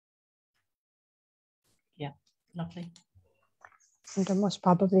Lovely. And most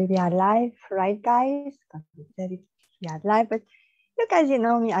probably we are live, right, guys? Because we said it, we are live, but you guys, you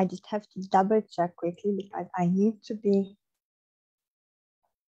know me, I just have to double check quickly because I need to be.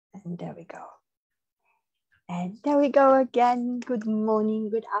 And there we go. And there we go again. Good morning,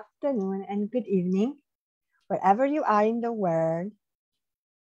 good afternoon, and good evening, wherever you are in the world.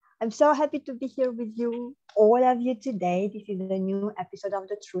 I'm so happy to be here with you, all of you today. This is a new episode of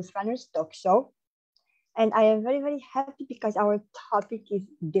the Truth Runners Talk Show. And I am very, very happy because our topic is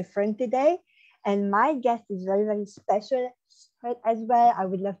different today. And my guest is very, very special as well. I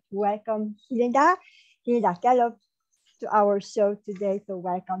would love to welcome Hilda Kalap to our show today. So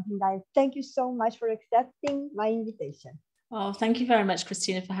welcome, Hilda. Thank you so much for accepting my invitation. Oh, thank you very much,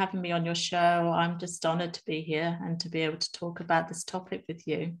 Christina, for having me on your show. I'm just honored to be here and to be able to talk about this topic with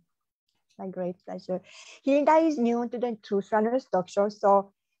you. My great pleasure. Hilda is new to the Truth Runners Talk Show.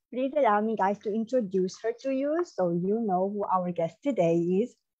 So please allow me, guys, to introduce her to you so you know who our guest today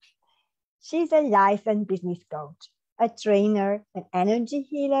is. She's a life and business coach, a trainer, an energy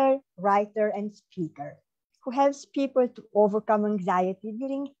healer, writer, and speaker who helps people to overcome anxiety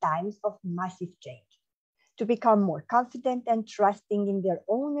during times of massive change, to become more confident and trusting in their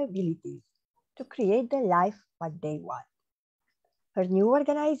own abilities, to create the life what they want. Her new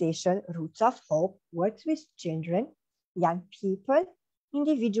organization, Roots of Hope, works with children, young people,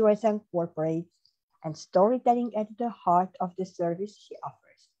 individuals and corporates, and storytelling at the heart of the service she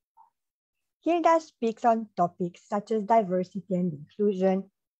offers. Hilda speaks on topics such as diversity and inclusion,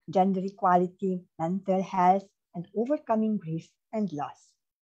 gender equality, mental health, and overcoming grief and loss.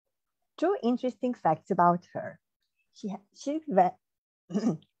 Two interesting facts about her. She's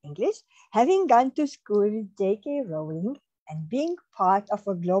English, having gone to school with J.K. Rowling and being part of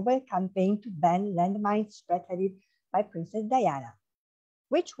a global campaign to ban landmines spearheaded by Princess Diana,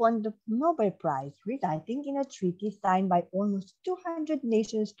 which won the Nobel Prize, resulting in a treaty signed by almost 200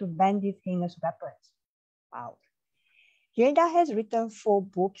 nations to ban these heinous weapons. Wow. Hilda has written 4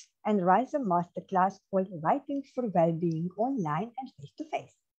 books and runs a masterclass called Writing for Wellbeing online and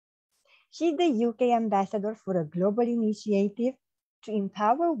face-to-face. She's the UK ambassador for a global initiative to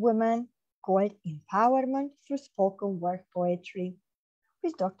empower women called Empowerment Through Spoken Word Poetry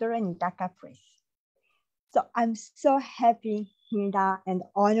with Dr. Anita Caprice. So I'm so happy, Hilda, and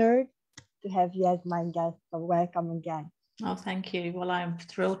honored to have you as my guest. So welcome again. Oh, thank you. Well, I'm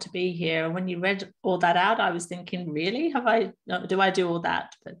thrilled to be here. When you read all that out, I was thinking, really, do I do all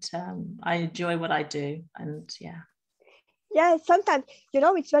that? But I enjoy what I do, and yeah. Yeah, sometimes,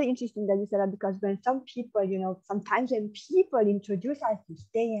 it's very interesting that you said that because when some people, sometimes when people introduce us to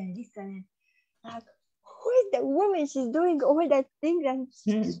stay and listen, like, who is the woman? She's doing all that things and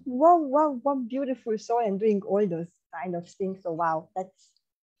she's just one beautiful soul and doing all those kind of things. So wow,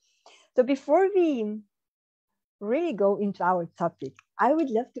 so before we really go into our topic, I would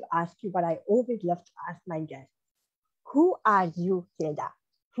love to ask you what I always love to ask my guests. Who are you, Hilda?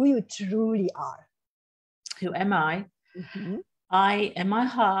 Who you truly are? Who am I? Mm-hmm. I, in my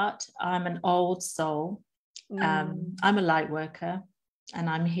heart, I'm an old soul. I'm a light worker, and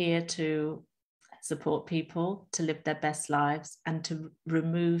I'm here to support people to live their best lives and to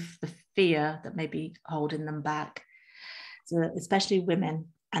remove the fear that may be holding them back, so especially women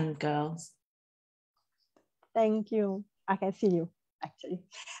and girls. Thank you. I can see you, actually.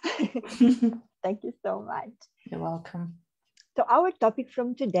 Thank you so much. You're welcome. So our topic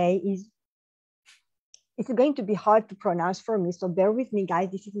from today is, it's going to be hard to pronounce for me, so bear with me, guys.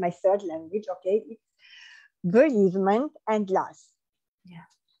 This is my third language, okay? It's bereavement and loss. Yeah.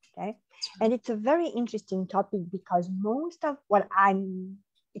 Okay. And it's a very interesting topic because most of what I'm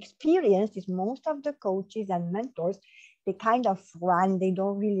experienced is most of the coaches and mentors, they kind of run, they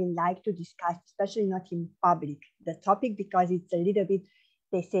don't really like to discuss, especially not in public, the topic because it's a little bit,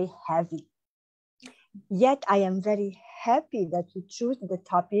 they say, heavy. Yet I am very happy that you choose the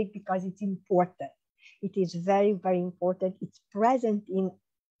topic because it's important. It is very, very important. It's present in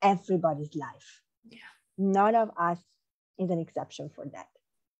everybody's life. Yeah. None of us is an exception for that.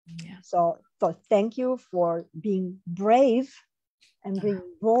 Yeah. So thank you for being brave and being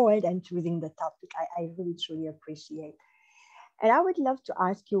bold and choosing the topic. I really, truly appreciate. And I would love to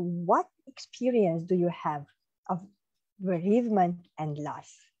ask you, what experience do you have of bereavement and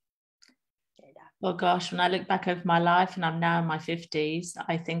loss? Well, gosh, when I look back over my life, and I'm now in my 50s,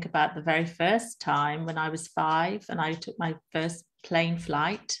 I think about the very first time when I was 5 and I took my first plane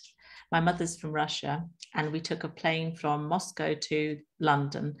flight. My mother's from Russia, and we took a plane from Moscow to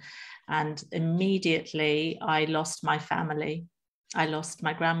London. And immediately I lost my family. I lost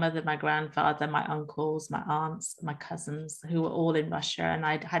my grandmother, my grandfather, my uncles, my aunts, my cousins, who were all in Russia, and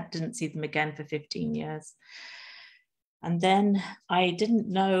I didn't see them again for 15 years. And then I didn't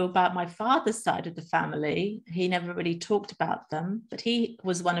know about my father's side of the family. He never really talked about them, but he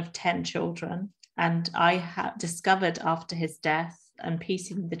was one of 10 children. And I had discovered after his death and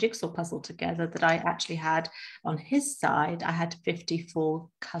piecing the jigsaw puzzle together that I actually had, on his side, I had 54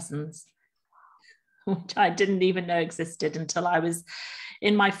 cousins, which I didn't even know existed until I was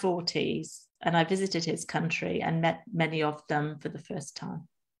in my 40s. And I visited his country and met many of them for the first time.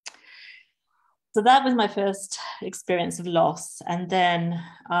 So that was my first experience of loss. And then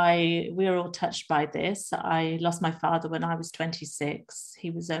we were all touched by this. I lost my father when I was 26. He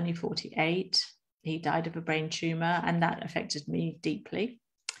was only 48. He died of a brain tumor, and that affected me deeply.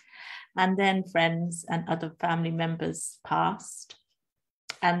 And then friends and other family members passed.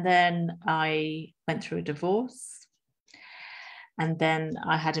 And then I went through a divorce. And then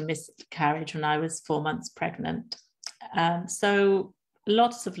I had a miscarriage when I was 4 months pregnant. So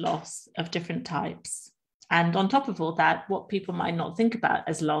lots of loss of different types. And on top of all that, what people might not think about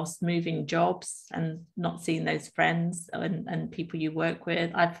as loss, moving jobs and not seeing those friends and people you work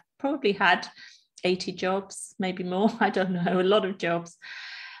with. I've probably had 80 jobs, maybe more, I don't know, a lot of jobs,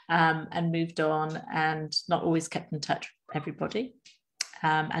 and moved on and not always kept in touch with everybody,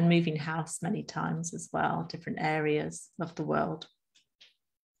 and moving house many times as well, different areas of the world.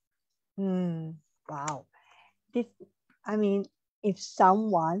 Wow. If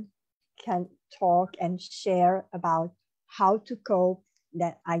someone can talk and share about how to cope,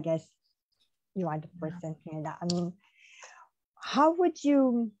 that I guess you are the person here. How would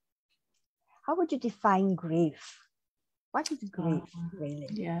you define grief? What is grief, really?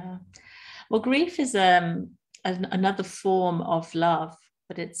 Yeah. Well, grief is another form of love,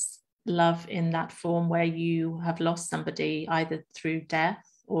 but it's love in that form where you have lost somebody either through death,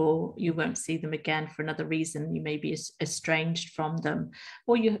 or you won't see them again for another reason. You may be estranged from them,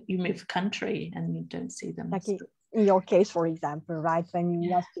 or you move country and you don't see them. Like in your case, for example, right? When you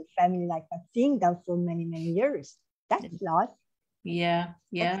lost your family, like not seeing them for many, many years. That's loss. Yeah.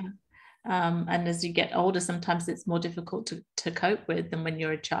 And as you get older, sometimes it's more difficult to cope with than when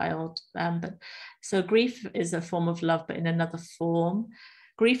you're a child. But so grief is a form of love, but in another form.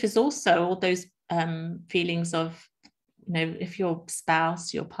 Grief is also all those feelings of, if your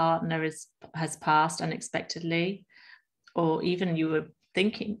spouse, your partner has passed unexpectedly, or even you were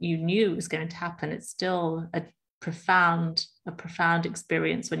thinking you knew it was going to happen, it's still a profound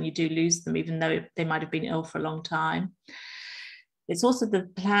experience when you do lose them, even though they might have been ill for a long time. It's also the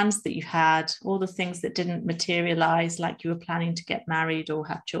plans that you had, all the things that didn't materialize, like you were planning to get married or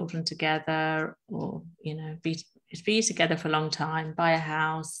have children together, or be together for a long time, buy a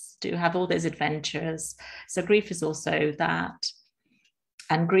house, have all those adventures. So grief is also that.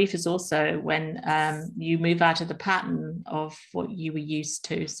 And grief is also when you move out of the pattern of what you were used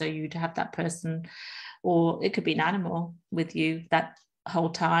to. So you'd have that person, or it could be an animal, with you that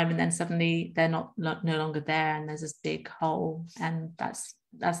whole time, and then suddenly they're no longer there, and there's this big hole, and that's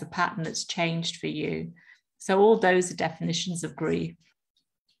the pattern that's changed for you. So all those are definitions of grief.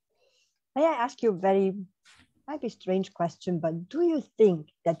 May I ask you a might be strange question, but do you think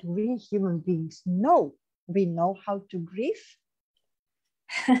that we human beings know how to grieve?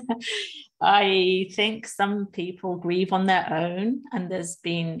 I think some people grieve on their own, and there's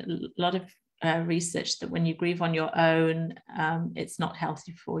been a lot of research that when you grieve on your own, it's not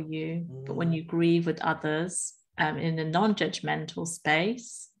healthy for you. But when you grieve with others in a non-judgmental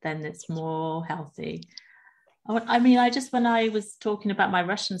space, then it's more healthy. When I was talking about my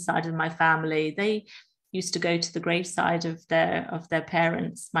Russian side of my family, they used to go to the graveside of their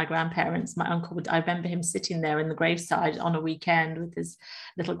parents, my grandparents. My uncle I remember him sitting there in the graveside on a weekend with his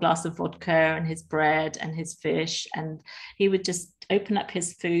little glass of vodka and his bread and his fish, and he would just open up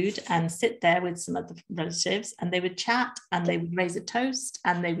his food and sit there with some other relatives, and they would chat and they would raise a toast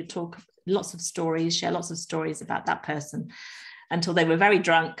and they would talk share lots of stories about that person until they were very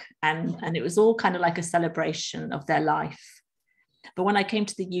drunk, and it was all kind of like a celebration of their life. But when I came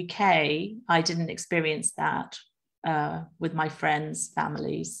to the UK, I didn't experience that with my friends'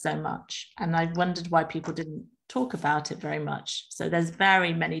 families so much. And I wondered why people didn't talk about it very much. So there's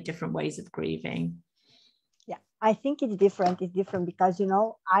very many different ways of grieving. Yeah, I think it's different. It's different because,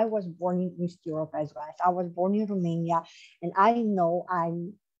 I was born in East Europe as well. I was born in Romania, and I know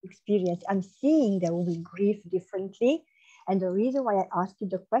I'm seeing that we grieve differently. And the reason why I asked you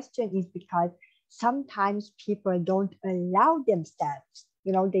the question is because sometimes people don't allow themselves,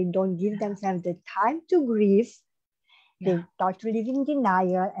 they don't give themselves the time to grieve. They start to live in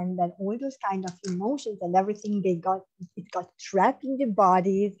denial, and then all those kind of emotions and everything it got trapped in the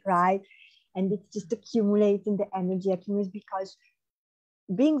bodies, right? And it's just accumulating, the energy accumulates, because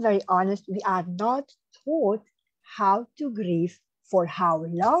being very honest, we are not taught how to grieve, for how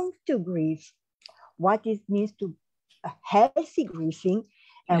long to grieve, what it means to a healthy grieving,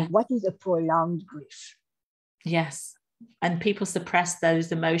 and what is a prolonged grief. Yes. And people suppress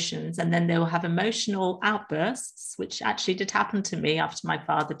those emotions, and then they'll have emotional outbursts, which actually did happen to me after my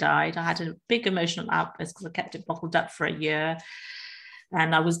father died. I had a big emotional outburst because I kept it bottled up for a year,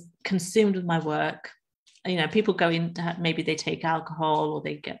 and I was consumed with my work. You know, people go into, maybe they take alcohol, or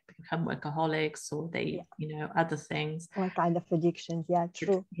they become workaholics, or they, you know, other things. All kind of addictions. Yeah,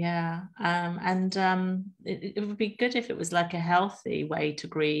 true. Yeah. It would be good if it was like a healthy way to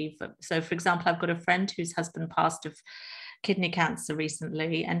grieve. So, for example, I've got a friend whose husband passed of kidney cancer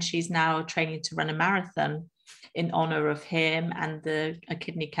recently, and she's now training to run a marathon in honor of him and a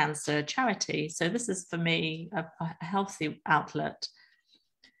kidney cancer charity. So this is, for me, a healthy outlet.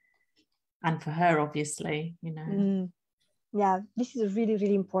 And for her, obviously, you know. Yeah, this is really,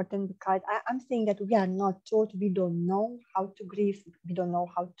 really important, because I'm saying that we are not taught, we don't know how to grieve, we don't know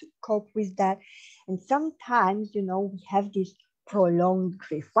how to cope with that. And sometimes, you know, we have this prolonged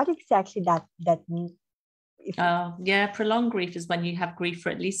grief. What exactly that means? Prolonged grief is when you have grief for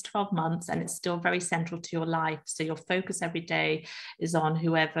at least 12 months and it's still very central to your life. So your focus every day is on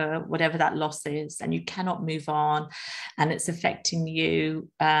whatever that loss is, and you cannot move on, and it's affecting you.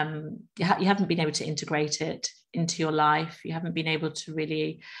 You haven't been able to integrate it into your life. You haven't been able to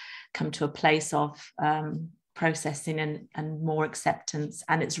really come to a place of processing and more acceptance,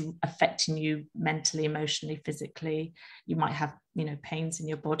 and it's affecting you mentally, emotionally, physically. You might have, you know, pains in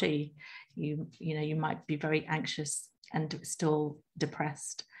your body. You know, you might be very anxious and still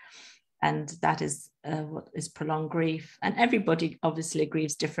depressed, and that is what is prolonged grief. And everybody obviously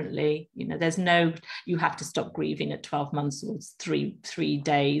grieves differently. You know, there's no, you have to stop grieving at 12 months or three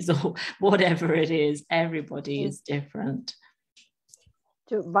days or whatever it is. Everybody is different.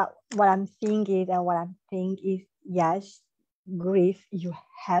 But what I'm seeing is, yes, grief, you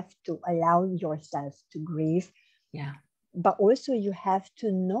have to allow yourself to grieve. Yeah. But also you have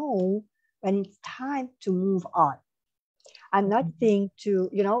to know when it's time to move on. I'm not saying to,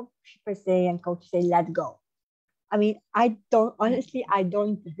 you know, people say, and coach say, let go. I mean, I don't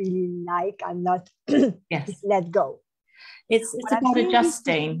really like, I'm not, yes, let go. It's about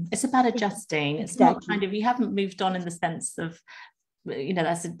adjusting. It's about adjusting. Exactly. It's not kind of, you haven't moved on in the sense of, you know,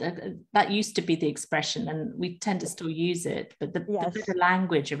 that used to be the expression, and we tend to still use it, but the better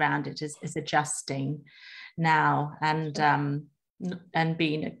language around it is adjusting now, and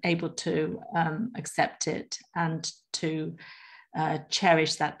being able to accept it and to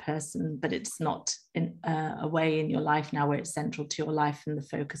cherish that person, but it's not in a way in your life now where it's central to your life and the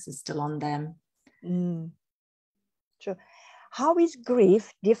focus is still on them. True. How is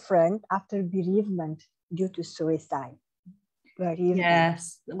grief different after bereavement due to suicide?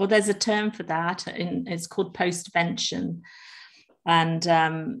 Yes, well, there's a term for that, and it's called postvention. And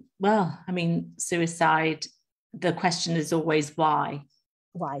well, I mean, suicide, the question is always why.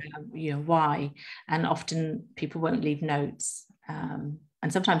 You know, why? And often people won't leave notes, and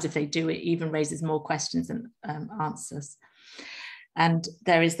sometimes if they do, it even raises more questions than answers. And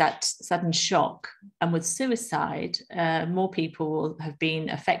there is that sudden shock. And with suicide, more people will have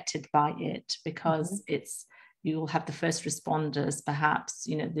been affected by it, because you'll have the first responders, perhaps,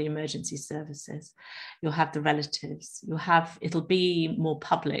 you know, the emergency services, you'll have the relatives, it'll be more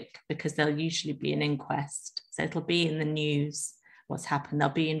public, because there'll usually be an inquest. So it'll be in the news what's happened.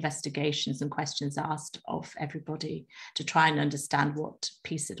 There'll be investigations and questions asked of everybody to try and understand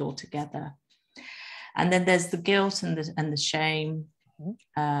piece it all together. And then there's the guilt and the shame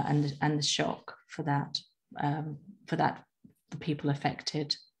and the shock for that the people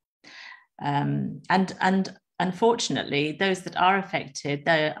affected. And unfortunately, those that are affected,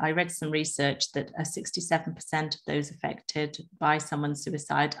 I read some research that 67% of those affected by someone's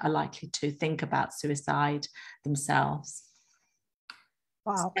suicide are likely to think about suicide themselves.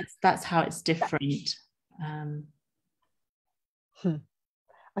 Wow. So that's how it's different.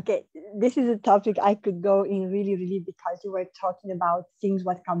 Okay, this is a topic I could go in really, really, because you were talking about things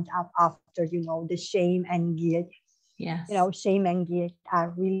what comes up after, you know, the shame and guilt. Yes. You know, shame and guilt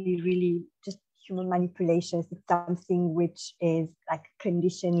are really, really just human manipulations. It's something which is like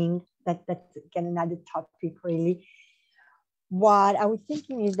conditioning. That's again another topic, really. What I was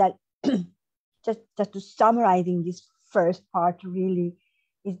thinking is that just to summarizing this first part, really,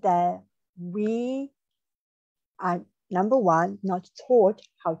 is that we are, number one, not taught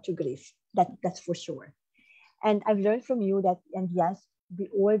how to grieve. That's for sure. And I've learned from you that, and yes, we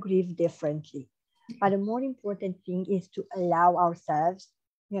all grieve differently. But the more important thing is to allow ourselves,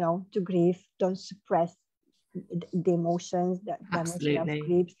 you know, to grieve. Don't suppress the emotions, the emotion of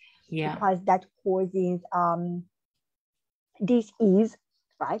grief, because that causes this ease,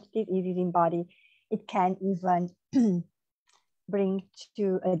 right? This ease is in body. It can even bring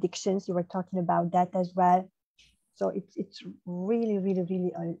to addictions. You were talking about that as well. So it's really, really,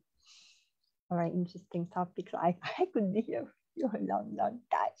 really a very interesting topic. So I could be here for a long, long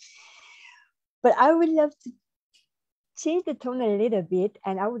time. But I would love to change the tone a little bit,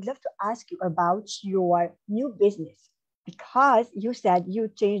 and I would love to ask you about your new business, because you said you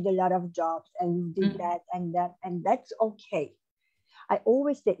changed a lot of jobs and you did that, and that's okay. I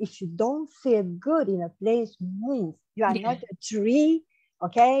always say, if you don't feel good in a place, move. You are not a tree,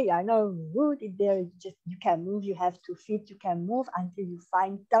 okay? You are not rooted there. You can move. You have 2 feet. You can move until you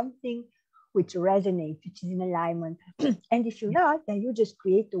find something which resonates, which is in alignment. And if you're not, then you just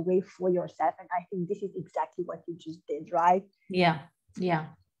create a way for yourself. And I think this is exactly what you just did, right? Yeah.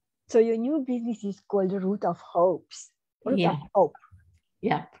 So your new business is called the Root of Hopes. Root of Hope.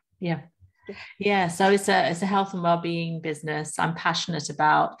 Yeah, so it's a health and well-being business. I'm passionate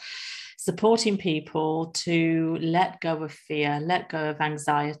about supporting people to let go of fear, let go of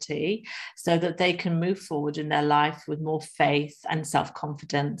anxiety, so that they can move forward in their life with more faith and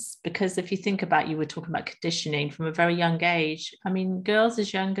self-confidence. Because if you think about, you were talking about conditioning from a very young age. I mean, girls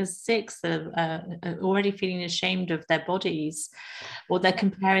as young as 6 are already feeling ashamed of their bodies, or they're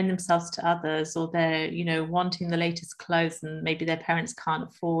comparing themselves to others, or they're, wanting the latest clothes and maybe their parents can't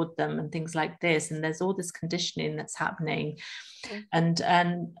afford them and things like this. And there's all this conditioning that's happening. And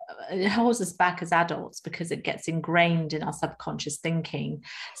it holds us back as adults because it gets ingrained in our subconscious thinking.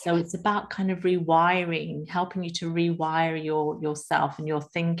 So it's about kind of rewiring, helping you to rewire yourself and your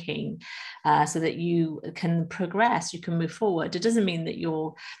thinking, so that you can progress, you can move forward. It doesn't mean that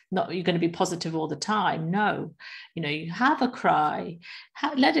you're going to be positive all the time. No, you have a cry,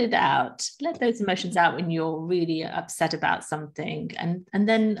 let it out, let those emotions out when you're really upset about something, and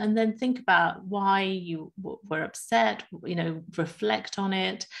then think about why you were upset, reflect on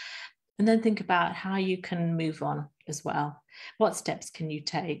it, and then think about how you can move on as well. What steps can you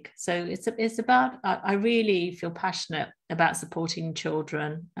take? So it's about, I really feel passionate about supporting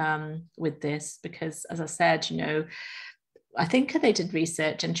children with this, because as I said, I think they did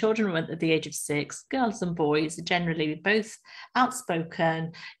research, and children at the age of 6, girls and boys, are generally both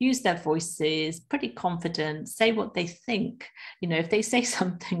outspoken, use their voices, pretty confident, say what they think. If they say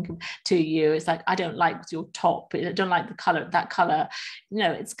something to you, it's like, I don't like your top, I don't like that color.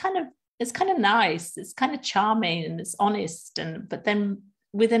 It's kind of nice, it's kind of charming, and it's honest. But then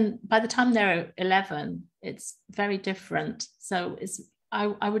by the time they're 11, it's very different. So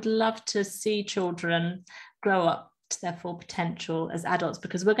I would love to see children grow up to their full potential as adults,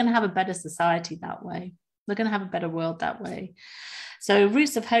 because we're going to have a better society that way. We're going to have a better world that way. So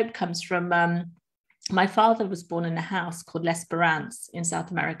Roots of Hope comes from, my father was born in a house called L'Espérance in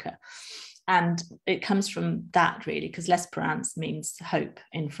South America. And it comes from that, really, because L'Espérance means hope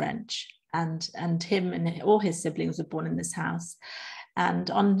in French. And him and all his siblings were born in this house.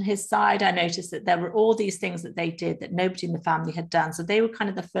 And on his side, I noticed that there were all these things that they did that nobody in the family had done. So they were kind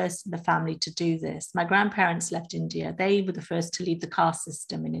of the first in the family to do this. My grandparents left India. They were the first to leave the caste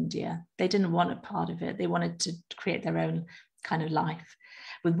system in India. They didn't want a part of it. They wanted to create their own kind of life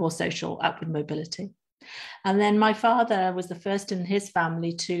with more social upward mobility. And then my father was the first in his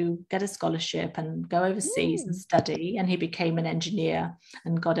family to get a scholarship and go overseas and study. And he became an engineer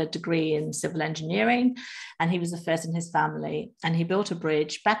and got a degree in civil engineering. And he was the first in his family. And he built a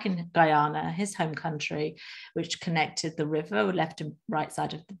bridge back in Guyana, his home country, which connected the river, left and right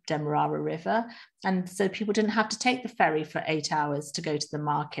side of the Demerara River. And so people didn't have to take the ferry for 8 hours to go to the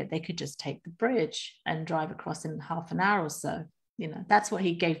market. They could just take the bridge and drive across in half an hour or so. That's what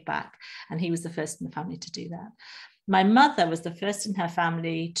he gave back. And he was the first in the family to do that. My mother was the first in her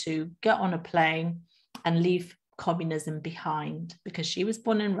family to get on a plane and leave communism behind, because she was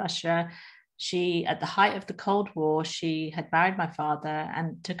born in Russia. She, at the height of the Cold War, she had married my father,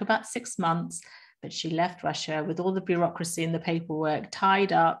 and took about 6 months, but she left Russia with all the bureaucracy and the paperwork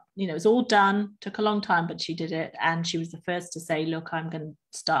tied up. It was all done, took a long time, but she did it. And she was the first to say, look, I'm going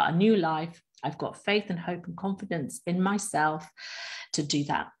to start a new life. I've got faith and hope and confidence in myself to do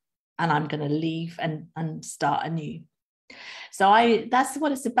that. And I'm going to leave and start anew. So that's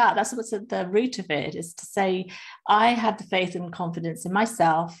what it's about. That's what's at the root of it, is to say, I have the faith and confidence in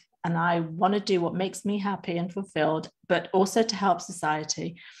myself, and I want to do what makes me happy and fulfilled, but also to help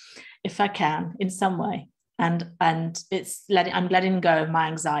society if I can in some way. And I'm letting go of my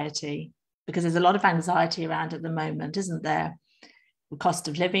anxiety, because there's a lot of anxiety around at the moment, isn't there? The cost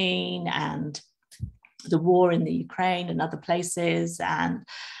of living and the war in the Ukraine and other places, and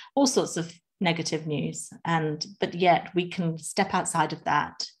all sorts of negative news. But yet we can step outside of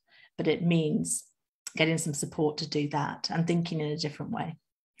that. But it means getting some support to do that and thinking in a different way.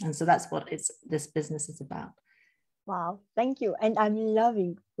 And so that's what this business is about. Wow, thank you. And I'm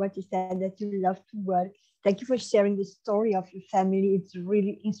loving what you said, that you love to work. Thank you for sharing the story of your family. It's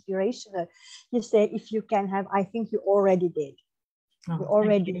really inspirational. You said if you can have, I think you already did. You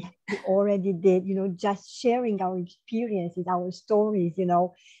already did, just sharing our experiences, our stories,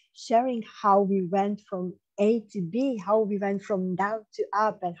 sharing how we went from A to B, how we went from down to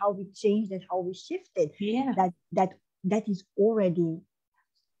up, and how we changed and how we shifted. Yeah. That is already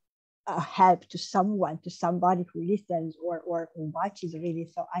a help to someone, to somebody who listens or watches, really.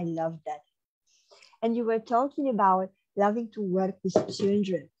 So I love that. And you were talking about loving to work with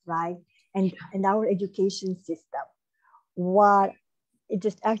children, right? And our education system. What it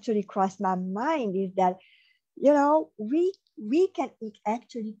just actually crossed my mind is that, we can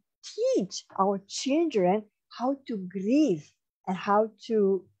actually teach our children how to grieve and how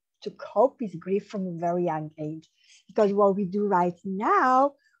to cope with grief from a very young age. Because what we do right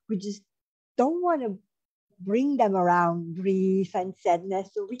now, we just don't want to bring them around grief and sadness.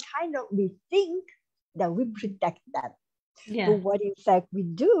 So we think that we protect them. Yeah. But what in fact we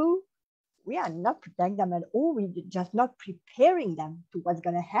do, we are not protecting them at all. We're just not preparing them to what's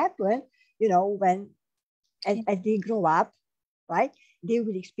going to happen, when as they grow up, right? They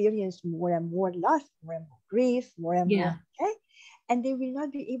will experience more and more loss, more and more grief, more and more, okay? And they will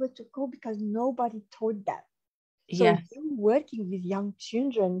not be able to cope because nobody told them. So you working with young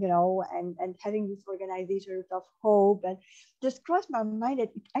children, and having these organizations of hope, and just crossed my mind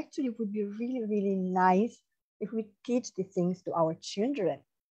that it actually would be really, really nice if we teach these things to our children.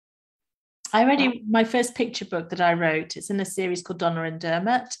 My first picture book that I wrote, it's in a series called Donna and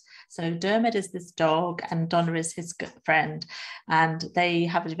Dermot. So Dermot is this dog and Donna is his good friend, and they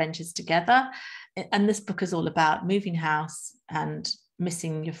have adventures together. And this book is all about moving house and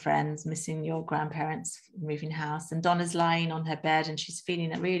missing your friends, missing your grandparents, moving house. And Donna's lying on her bed and she's feeling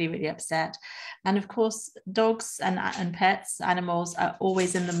really, really upset. And of course, dogs and pets, animals are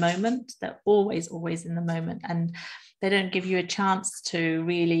always in the moment. They're always in the moment. And they don't give you a chance to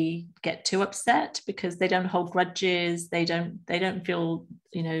really get too upset because they don't hold grudges. They don't feel,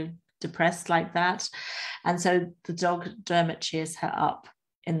 depressed like that. And so the dog Dermot cheers her up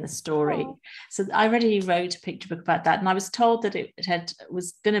in the story. Oh. So I already wrote a picture book about that, and I was told that it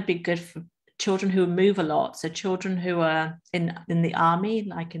was going to be good for children who move a lot, so children who are in the army,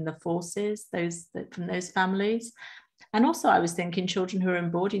 like in the forces, from those families. And also I was thinking children who are in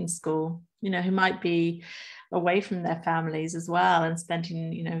boarding school, who might be away from their families as well and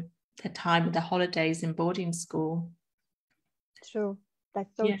spending their time with their holidays in boarding school. True.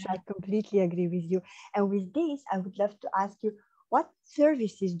 That's so true. I completely agree with you. And with this, I would love to ask you, what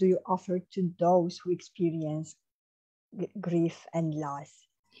services do you offer to those who experience grief and loss?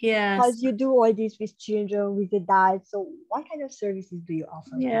 Yes. Because you do all this with children, with adults. So what kind of services do you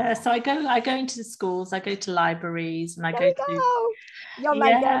offer? Yeah, so I go into the schools, I go to libraries, and I go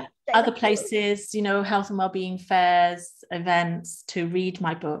to other places, health and wellbeing fairs, events, to read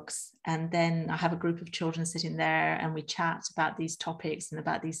my books. And then I have a group of children sitting there and we chat about these topics and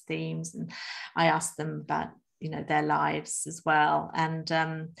about these themes. And I ask them about their lives as well. And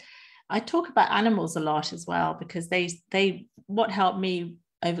I talk about animals a lot as well, because they what helped me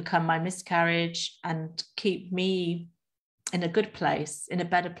overcome my miscarriage and keep me in a good place, in a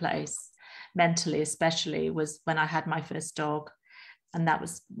better place, mentally especially, was when I had my first dog. And that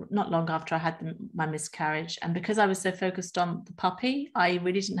was not long after I had my miscarriage. And because I was so focused on the puppy, I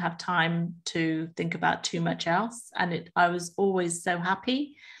really didn't have time to think about too much else. And I was always so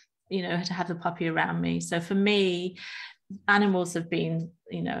happy to have the puppy around me. So for me, animals have been,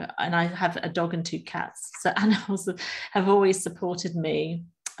 and I have a dog and 2 cats. So animals have always supported me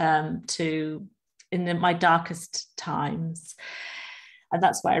in my darkest times. And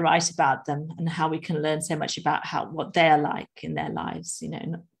that's why I write about them and how we can learn so much about what they're like in their lives,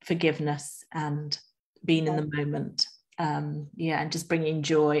 forgiveness and being in the moment. And just bringing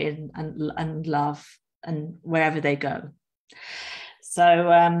joy and love and wherever they go.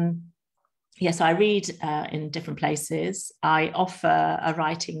 So, so I read in different places. I offer a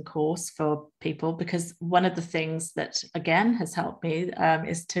writing course for people, because one of the things that, again, has helped me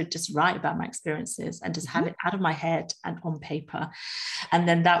is to just write about my experiences and just have it out of my head and on paper. And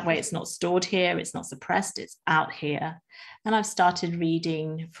then that way it's not stored here, it's not suppressed, it's out here. And I've started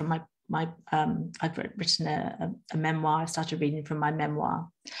reading from I've written a memoir. I started reading from my memoir.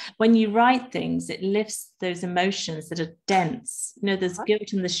 When you write things, it lifts those emotions that are dense. There's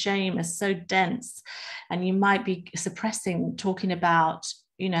guilt and the shame are so dense, and you might be suppressing, talking about,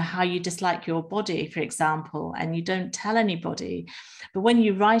 you know, how you dislike your body, for example, and you don't tell anybody. But when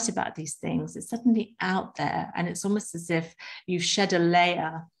you write about these things, it's suddenly out there, and it's almost as if you've shed a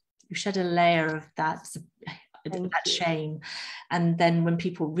layer of that shame. And then when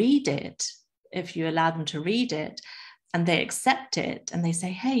people read it, if you allow them to read it and they accept it and they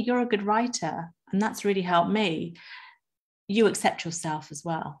say, hey, you're a good writer, and that's really helped me, you accept yourself as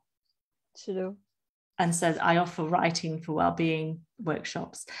well. True. And so I offer writing for well-being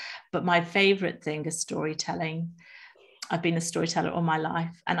workshops. But my favorite thing is storytelling. I've been a storyteller all my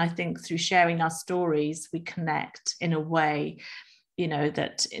life. And I think through sharing our stories, we connect in a way, you know,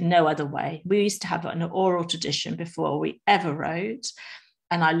 that in no other way. We used to have an oral tradition before we ever wrote.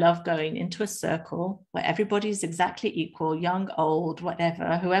 And I love going into a circle where everybody's exactly equal, young, old,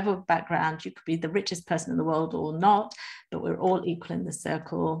 whatever, whoever background. You could be the richest person in the world or not, but we're all equal in the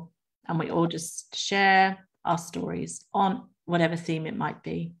circle. And we all just share our stories on whatever theme it might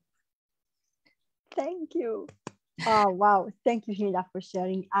be. Thank you. Oh, wow. Thank you, Hilda, for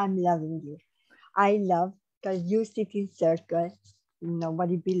sharing. I'm loving you. I love because you sit in circles.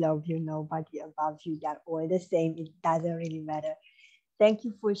 Nobody below you, nobody above you. They're all the same. It doesn't really matter. Thank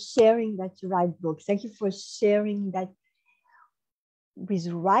you for sharing that you write books. Thank you for sharing that with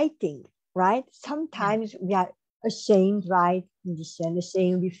writing, right? Sometimes we are ashamed, right?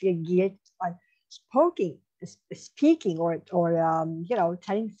 Ashamed, we feel guilt on speaking or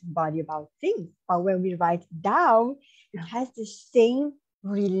telling somebody about things. But when we write down, it has the same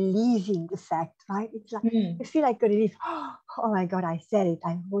relieving effect, right? It's like you feel like a relief. Oh my God, I said it.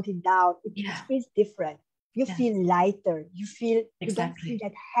 I wrote it down. It feels different. You feel lighter. You feel you don't feel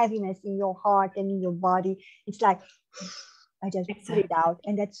that heaviness in your heart and in your body. It's like I just put it out,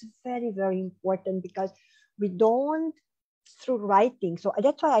 and that's very, very important because we don't through writing. So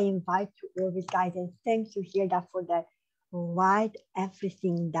that's why I invite you always, guys, and thank you, Hilda, for that. Write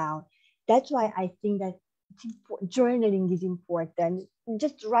everything down. That's why I think that journaling is important.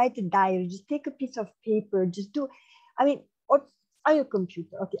 Just write a diary. Just take a piece of paper. Just do. I mean, or on your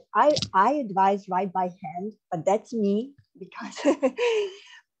computer. Okay, I advise write by hand, but that's me because.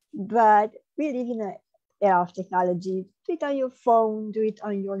 But we live in an era of technology. Do it on your phone. Do it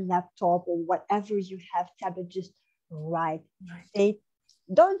on your laptop or whatever you have. Tablet. Just write.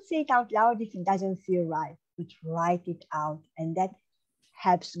 Don't say it out loud if it doesn't feel right, but write it out, and that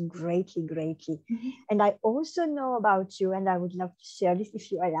helps greatly. And I also know about you, and I would love to share this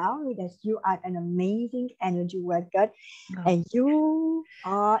if you allow me, that you are an amazing energy worker, and you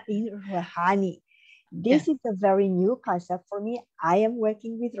are in Rouhani. This is a very new concept for me. I am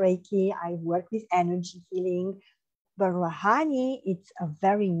working with Reiki. I work with energy healing, but Rouhani, it's a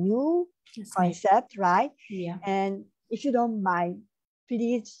very new concept, right? Yeah. And if you don't mind,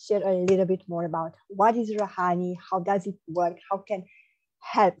 please share a little bit more about what is Rouhani, how does it work, how can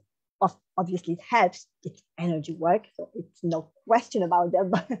help. Obviously, it helps. It's energy work, so it's no question about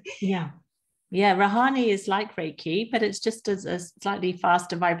that. Yeah, Rouhani is like Reiki, but it's just as a slightly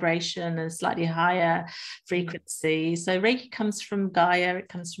faster vibration, a slightly higher frequency. So Reiki comes from Gaia, it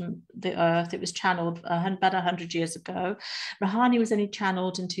comes from the earth. It was channeled about 100 years ago. Rouhani was only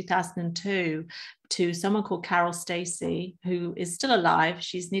channeled in 2002 to someone called Carol Stacey, who is still alive.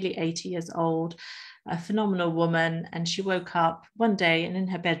 She's nearly 80 years old. A phenomenal woman, and she woke up one day and in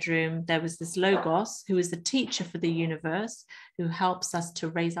her bedroom there was this Logos, who is the teacher for the universe, who helps us to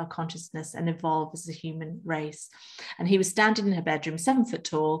raise our consciousness and evolve as a human race. And he was standing in her bedroom, 7 foot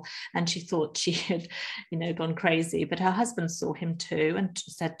tall, and she thought she had, gone crazy, but her husband saw him too and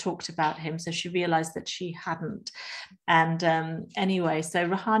talked about him, so she realized that she hadn't. And anyway, so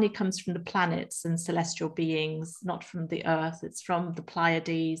Rouhani comes from the planets and celestial beings, not from the earth. It's from the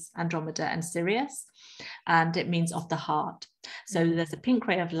Pleiades, Andromeda, and Sirius. And it means of the heart. So there's a pink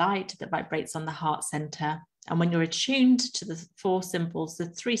ray of light that vibrates on the heart center. And when you're attuned to the 4 symbols, the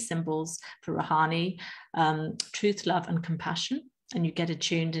 3 symbols for Rouhani, truth, love, and compassion, and you get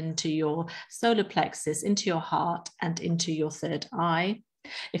attuned into your solar plexus, into your heart, and into your 3rd eye.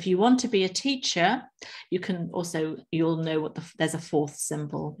 If you want to be a teacher, you'll know there's a 4th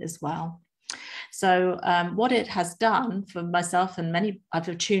symbol as well. So what it has done for myself and I've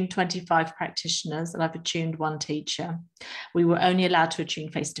attuned 25 practitioners and I've attuned 1 teacher. We were only allowed to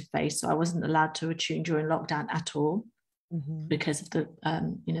attune face-to-face, so I wasn't allowed to attune during lockdown at all because of the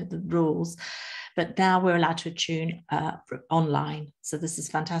the rules. But now we're allowed to attune online. So this is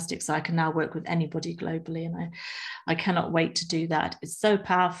fantastic. So I can now work with anybody globally, and I cannot wait to do that. It's so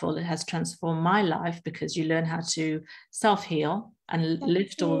powerful. It has transformed my life because you learn how to self-heal and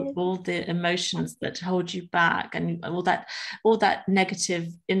lift all the emotions that hold you back, and all that negative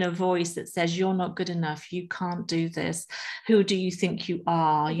inner voice that says you're not good enough, you can't do this, who do you think you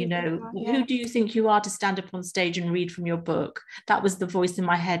are, who do you think you are to stand up on stage and read from your book? That was the voice in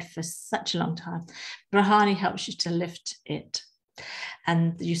my head for such a long time. Rahani helps you to lift it.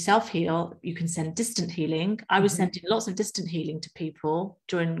 And you self-heal. You can send distant healing. I was sending lots of distant healing to people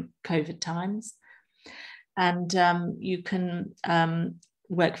during COVID times. And you can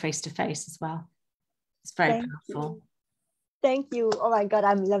work face-to-face as well. It's very powerful. Thank you. Oh my God,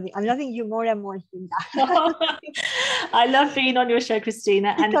 I'm loving you more and more, Hilda. I love being on your show,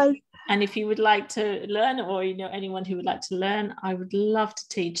 Christina. And if you would like to learn, or anyone who would like to learn, I would love to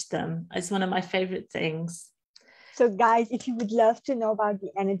teach them. It's one of my favorite things. So guys, if you would love to know about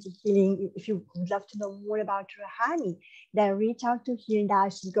the energy healing, if you would love to know more about Rahani, then reach out to Hilda.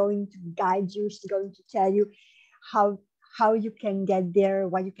 She's going to guide you. She's going to tell you how you can get there,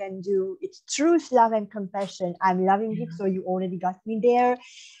 what you can do. It's truth, love, and compassion. I'm loving it. So you already got me there.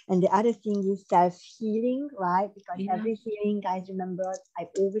 And the other thing is self-healing, right? Because every healing, guys, remember, I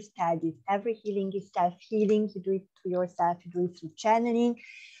always tell this, every healing is self-healing. You do it to yourself, you do it through channeling,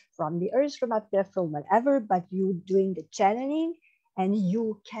 from the earth, from up there, from whatever, but you doing the channeling, and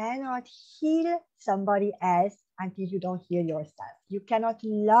you cannot heal somebody else until you don't heal yourself. You cannot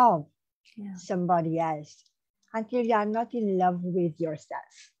love somebody else until you are not in love with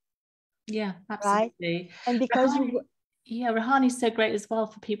yourself. Yeah, absolutely. Right? And because Rahani's so great as well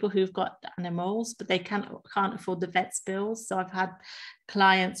for people who've got animals, but they can't afford the vet's bills. So I've had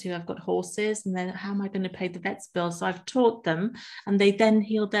clients who have got horses, and then how am I going to pay the vet's bills? So I've taught them, and they then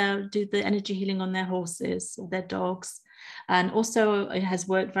do the energy healing on their horses or their dogs. And also it has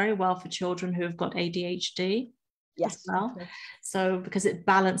worked very well for children who have got ADHD as well. So because it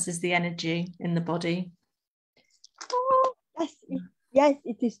balances the energy in the body. Oh, yes,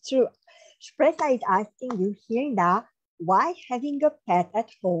 it is true. Shpresa is asking you, Hilda, why having a pet at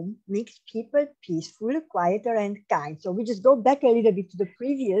home makes people peaceful, quieter, and kind. So we just go back a little bit to the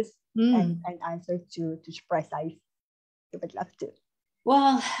previous and answer to Shpresa if you would love to.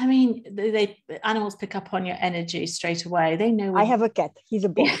 Well, I mean, animals pick up on your energy straight away. They know. I have a cat. He's a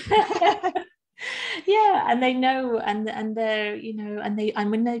boy. Yeah, and they know, and they're,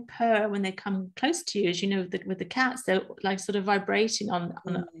 and when they purr, when they come close to you, as with the cats, they're like sort of vibrating on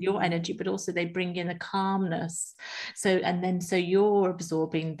your energy, but also they bring in a calmness. So you're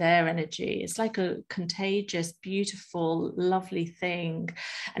absorbing their energy. It's like a contagious, beautiful, lovely thing,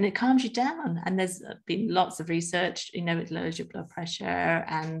 and it calms you down. And there's been lots of research, it lowers your blood pressure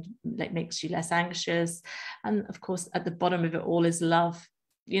and it makes you less anxious. And of course, at the bottom of it all is love.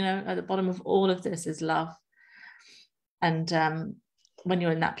 At the bottom of all of this is love. And when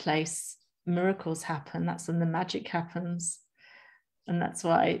you're in that place, miracles happen. That's when the magic happens. And that's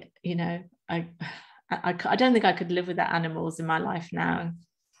why, I don't think I could live without animals in my life now.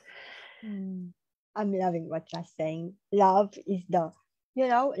 I'm loving what you're saying. Love is the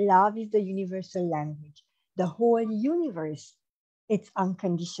universal language. The whole universe, it's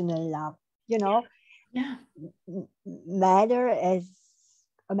unconditional love, Yeah. Matter as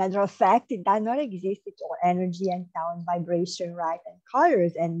a matter of fact, it does not exist. It's all energy and sound, vibration, right, and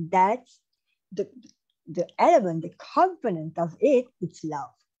colors, and that's the element, the component of it. It's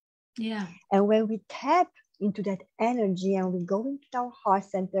love. Yeah. And when we tap into that energy and we go into our heart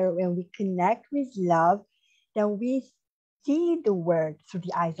center, when we connect with love, then we see the world through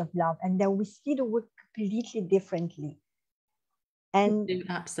the eyes of love, and then we see the world completely differently. And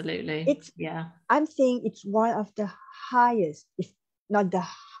absolutely, I'm saying it's one of the highest, if not the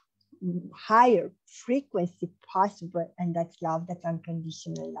higher frequency possible, and that's love. That's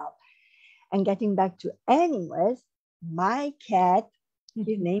unconditional love. And getting back to animals, my cat,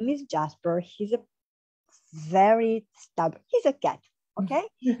 his name is Jasper. He's a very stubborn. He's a cat, okay?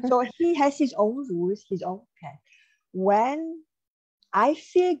 So he has his own rules, his own cat. When I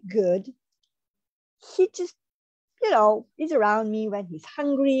feel good, he just, is around me when he's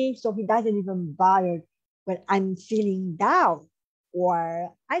hungry. So he doesn't even bother when I'm feeling down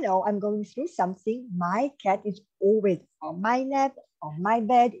or I know I'm going through something. My cat is always on my lap, on my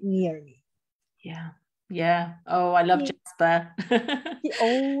bed, near me. Yeah. Oh, I love Jasper. He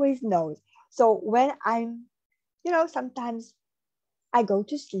always knows. So when I'm, sometimes I go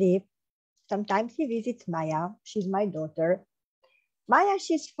to sleep. Sometimes he visits Maya. She's my daughter. Maya,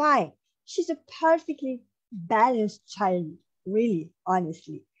 she's fine. She's a perfectly balanced child, really,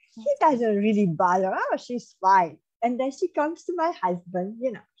 honestly. He doesn't really bother. Oh, she's fine. And then she comes to my husband,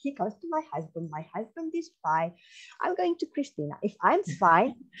 he comes to my husband. My husband is fine. I'm going to Christina. If I'm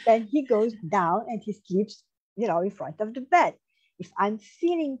fine, then he goes down and he sleeps, in front of the bed. If I'm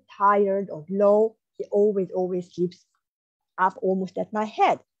feeling tired or low, he always keeps up almost at my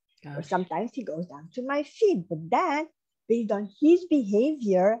head. Gosh. Or sometimes he goes down to my feet. But then, based on his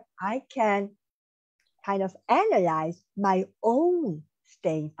behavior, I can kind of analyze my own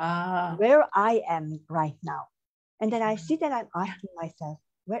state, where I am right now. And then I sit and I'm asking myself,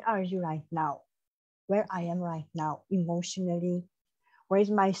 where are you right now? Where I am right now, emotionally? Where is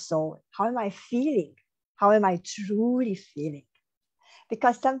my soul? How am I feeling? How am I truly feeling?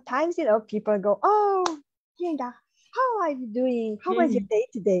 Because sometimes, people go, oh, Hilda, how are you doing? How was your day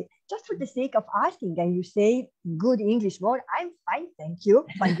today? Just for the sake of asking, and you say good English word, I'm fine, thank you,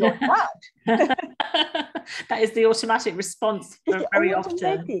 but you're not. That is the automatic response very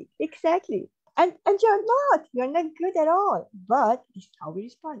often. Exactly. And you're not good at all, but this is how we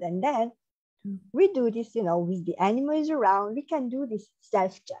respond. And then we do this, with the animals around, we can do this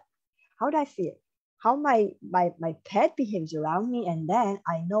self-check. How do I feel? How my pet behaves around me, and then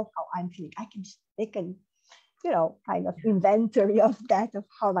I know how I'm feeling. I can take an, kind of inventory of that, of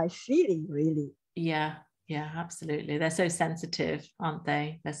how am I feeling really. Yeah, absolutely. They're so sensitive, aren't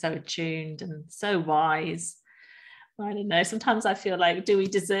they? They're so attuned and so wise. I don't know. Sometimes I feel like, do we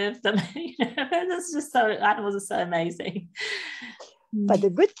deserve them? That's just so, animals are so amazing. But the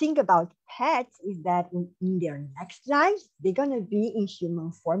good thing about pets is that in their next lives, they're going to be in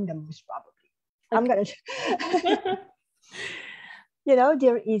human form the most probably. Okay. I'm going to,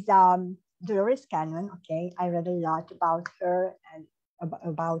 there is Dolores Cannon. Okay. I read a lot about her and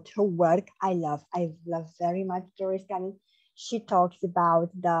about her work. I love very much Dolores Cannon. She talks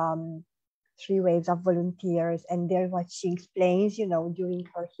about the 3 waves of volunteers, and there what she explains, during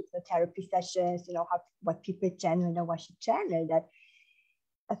her hypnotherapy sessions, what people channel and what she channeled, that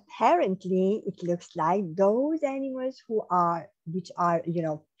apparently it looks like those animals which are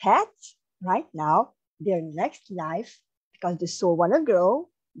pets right now, their next life, because the soul want to grow,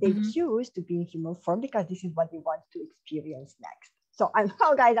 they choose to be in human form because this is what they want to experience next. So I'm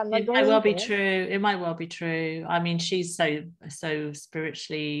not it going. Might well be true. It might well be true. I mean, she's so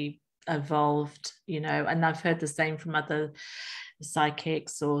spiritually evolved, and I've heard the same from other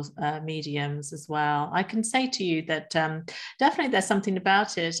psychics or mediums as well. I can say to you that definitely there's something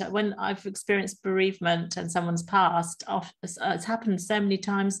about it. When I've experienced bereavement and someone's passed, it's happened so many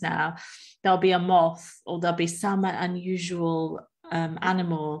times now, there'll be a moth or there'll be some unusual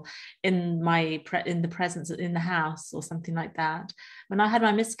animal in the presence in the house or something like that. When I had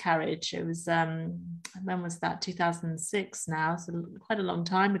my miscarriage, it was when was that? 2006 now, so quite a long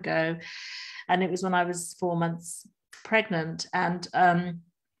time ago, and it was when I was 4 months pregnant, and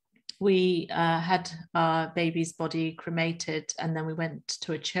we had our baby's body cremated, and then we went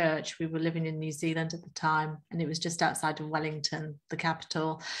to a church. We were living in New Zealand at the time, and it was just outside of Wellington, the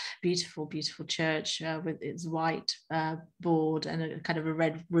capital. Beautiful church with its white board and a kind of a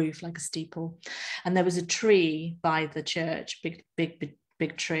red roof like a steeple, and there was a tree by the church, big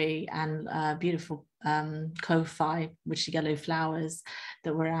tree, and beautiful kofi, which are yellow flowers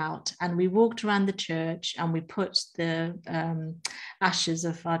that were out. And we walked around the church and we put the ashes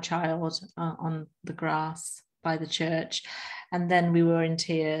of our child on the grass by the church, and then we were in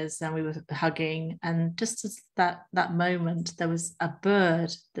tears and we were hugging, and just as that moment, there was a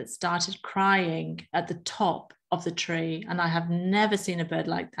bird that started crying at the top of the tree, and I have never seen a bird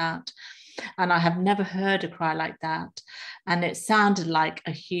like that. And I have never heard a cry like that. And it sounded like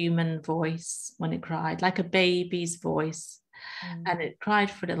a human voice when it cried, like a baby's voice. And it cried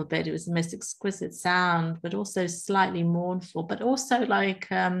for a little bit. It was the most exquisite sound, but also slightly mournful, but also like,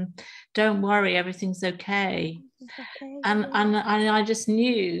 don't worry, everything's okay. And I just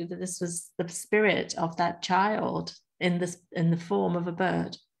knew that this was the spirit of that child in the form of a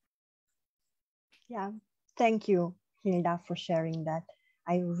bird. Yeah, thank you, Hilda, for sharing that.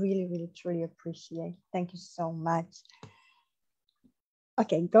 I really, really, truly appreciate. Thank you so much.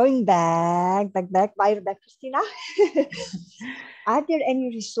 Okay, going back, Christina. Are there any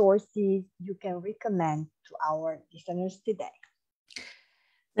resources you can recommend to our listeners today?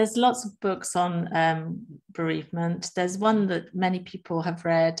 There's lots of books on bereavement. There's one that many people have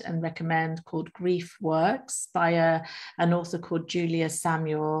read and recommend called Grief Works by an author called Julia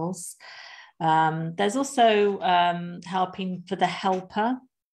Samuels. There's also Helping for the Helper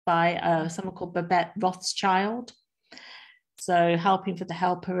by someone called Babette Rothschild. So Helping for the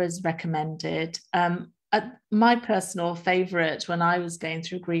Helper is recommended. My personal favorite when I was going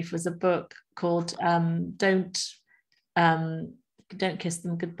through grief was a book called Don't Kiss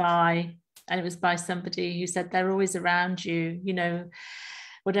Them Goodbye. And it was by somebody who said they're always around you,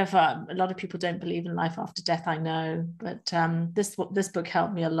 whatever. A lot of people don't believe in life after death, I know, but this book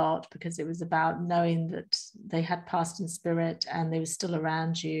helped me a lot, because it was about knowing that they had passed in spirit and they were still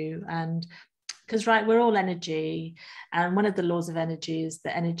around you. And because, right, we're all energy, and one of the laws of energy is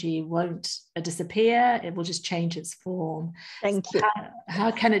that energy won't disappear, it will just change its form. Thank you.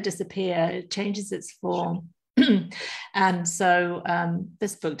 How can it disappear? It changes its form. And so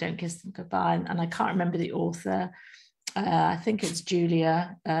this book, Don't Kiss Them Goodbye, and I can't remember the author, I think it's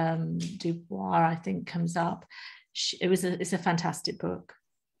Julia Dubois, I think, comes up. It's a fantastic book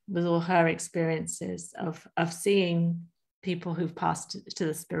with all her experiences of seeing people who've passed to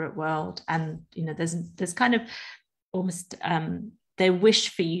the spirit world. And you know, there's kind of almost they wish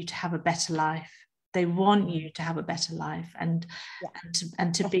for you to have a better life. They want you to have a better life, and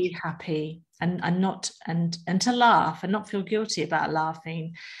to be happy, and to laugh and not feel guilty about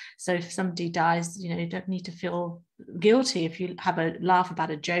laughing. So if somebody dies, you know, you don't need to feel guilty if you have a laugh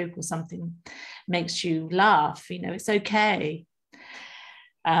about a joke or something makes you laugh. You know, it's okay.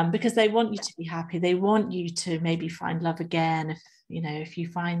 Because they want you to be happy. They want you to maybe find love again, if you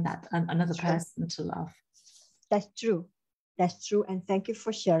find that another person to love. That's true. That's true. And thank you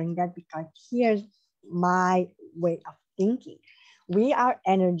for sharing that, because here's my way of thinking. We are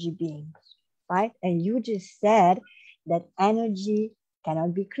energy beings, right? And you just said that energy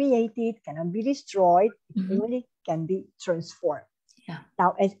cannot be created, cannot be destroyed, it only can be transformed. Yeah.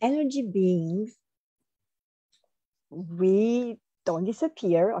 Now, as energy beings, we don't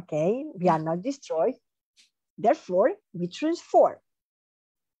disappear, okay? We are not destroyed. Therefore, we transform.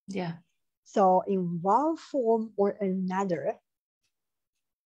 Yeah. So in one form or another,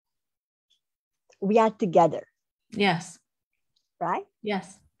 we are together. Yes. Right?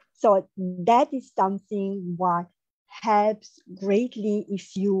 Yes. So that is something what helps greatly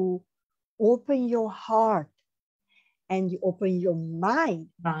if you open your heart and you open your mind.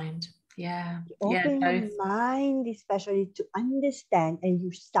 Yeah. You open your mind, especially to understand, and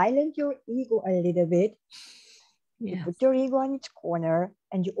you silence your ego a little bit. Yes. You put your ego on its corner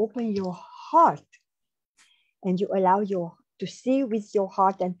and you open your heart, and you allow to see with your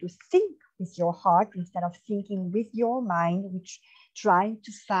heart and to think with your heart instead of thinking with your mind, which trying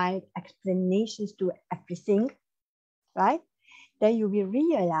to find explanations to everything, right? Then you will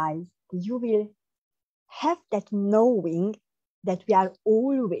realize, you will have that knowing that we are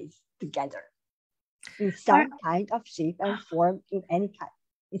always together in some kind of shape and form, in any kind.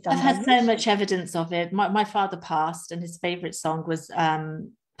 I've had so much evidence of it. My father passed, and his favorite song was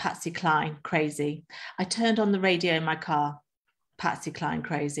Patsy Cline, Crazy. I turned on the radio in my car, Patsy Cline,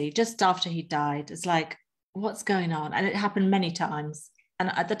 Crazy, just after he died. It's like, what's going on? And it happened many times. And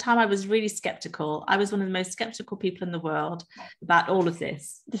at the time I was really skeptical. I was one of the most skeptical people in the world about all of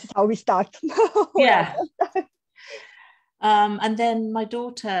this. This is how we start. Yeah. And then my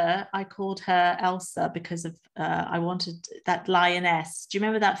daughter, I called her Elsa because of I wanted that lioness. Do you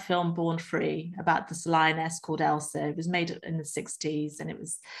remember that film Born Free, about this lioness called Elsa? It was made in the 60s, and it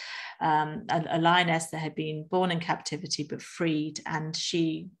was a lioness that had been born in captivity but freed, and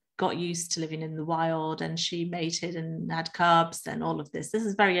she got used to living in the wild, and she mated and had cubs and all of this. This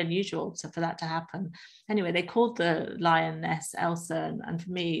is very unusual for that to happen. Anyway, they called the lioness Elsa, and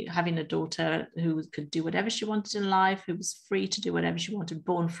for me, having a daughter who could do whatever she wanted in life, who was free to do whatever she wanted,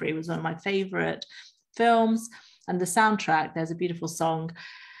 Born Free was one of my favorite films. And the soundtrack, there's a beautiful song.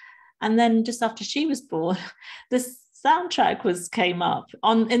 And then just after she was born, this soundtrack came up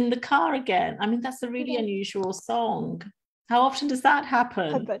in the car again. I mean, that's a really unusual song. How often does that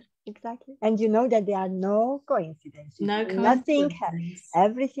happen? Exactly. And you know that there are no coincidences. No coincidence.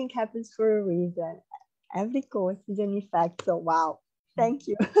 Everything happens for a reason. Every cause is an effect. So wow, thank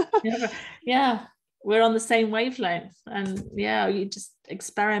you. Yeah, we're on the same wavelength. And yeah, you just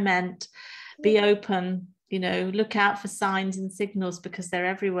experiment, be open, look out for signs and signals, because they're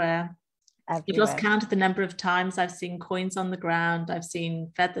everywhere. You've lost count of the number of times I've seen coins on the ground, I've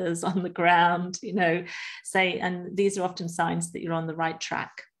seen feathers on the ground, and these are often signs that you're on the right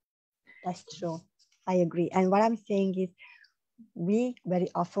track. That's true. I agree. And what I'm saying is, we very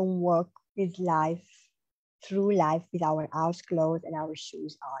often work with life, through life, with our eyes closed and our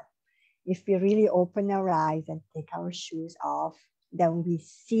shoes on. If we really open our eyes and take our shoes off, then we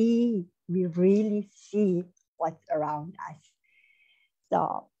really see what's around us.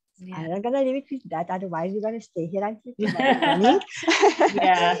 So I'm not going to leave it with that. Otherwise, we're going to stay here until tomorrow morning.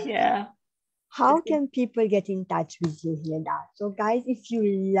 Yeah. How can people get in touch with you, Hilda? So guys, if you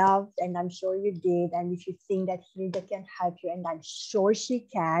loved, and I'm sure you did, and if you think that Hilda can help you, and I'm sure she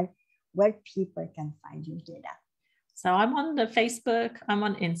can, where people can find you, Hilda? So I'm on the Facebook, I'm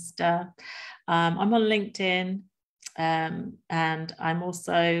on Insta, I'm on LinkedIn, And I'm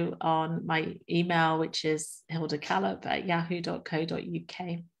also on my email, which is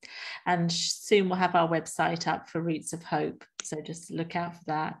hildakalap@yahoo.co.uk. And soon we'll have our website up for Roots of Hope. So just look out for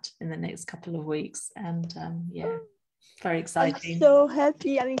that in the next couple of weeks. And yeah, very exciting. I'm so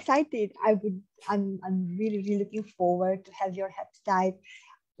happy. I'm excited. I'm really looking forward to have your website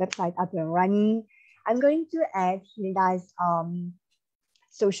up and running. I'm going to add Hilda's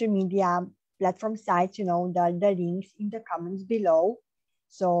social media platform sites, the links in the comments below.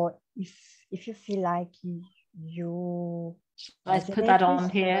 So if you feel like you let's put that on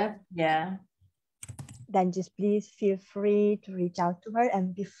here. Yeah. Then just please feel free to reach out to her.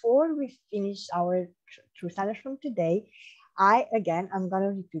 And before we finish our True Standards from today, I'm going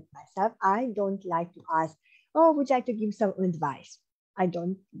to repeat myself. I don't like to ask, oh, would you like to give some advice? I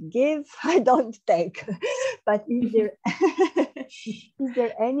don't give, I don't take. But is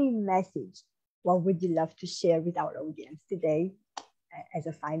there any message? What would you love to share with our audience today as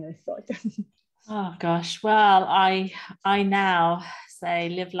a final thought? Oh gosh, well, I now say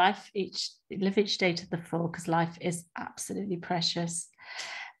live each day to the full, because life is absolutely precious,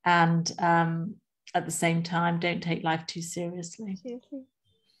 and at the same time, don't take life too seriously. Seriously.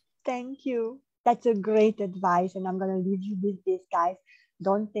 Thank you. That's a great advice, and I'm gonna leave you with this, guys.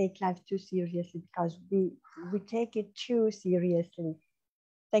 Don't take life too seriously, because we take it too seriously.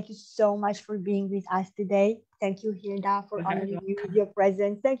 Thank you so much for being with us today. Thank you, Hilda, for honoring you with your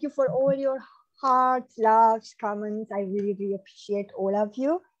presence. Thank you for all your hearts, loves, comments. I really appreciate all of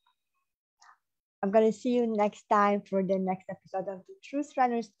you. I'm going to see you next time for the next episode of the Truth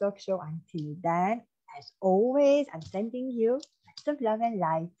Runners Talk Show. Until then, as always, I'm sending you lots of love and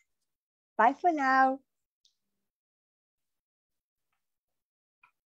light. Bye for now.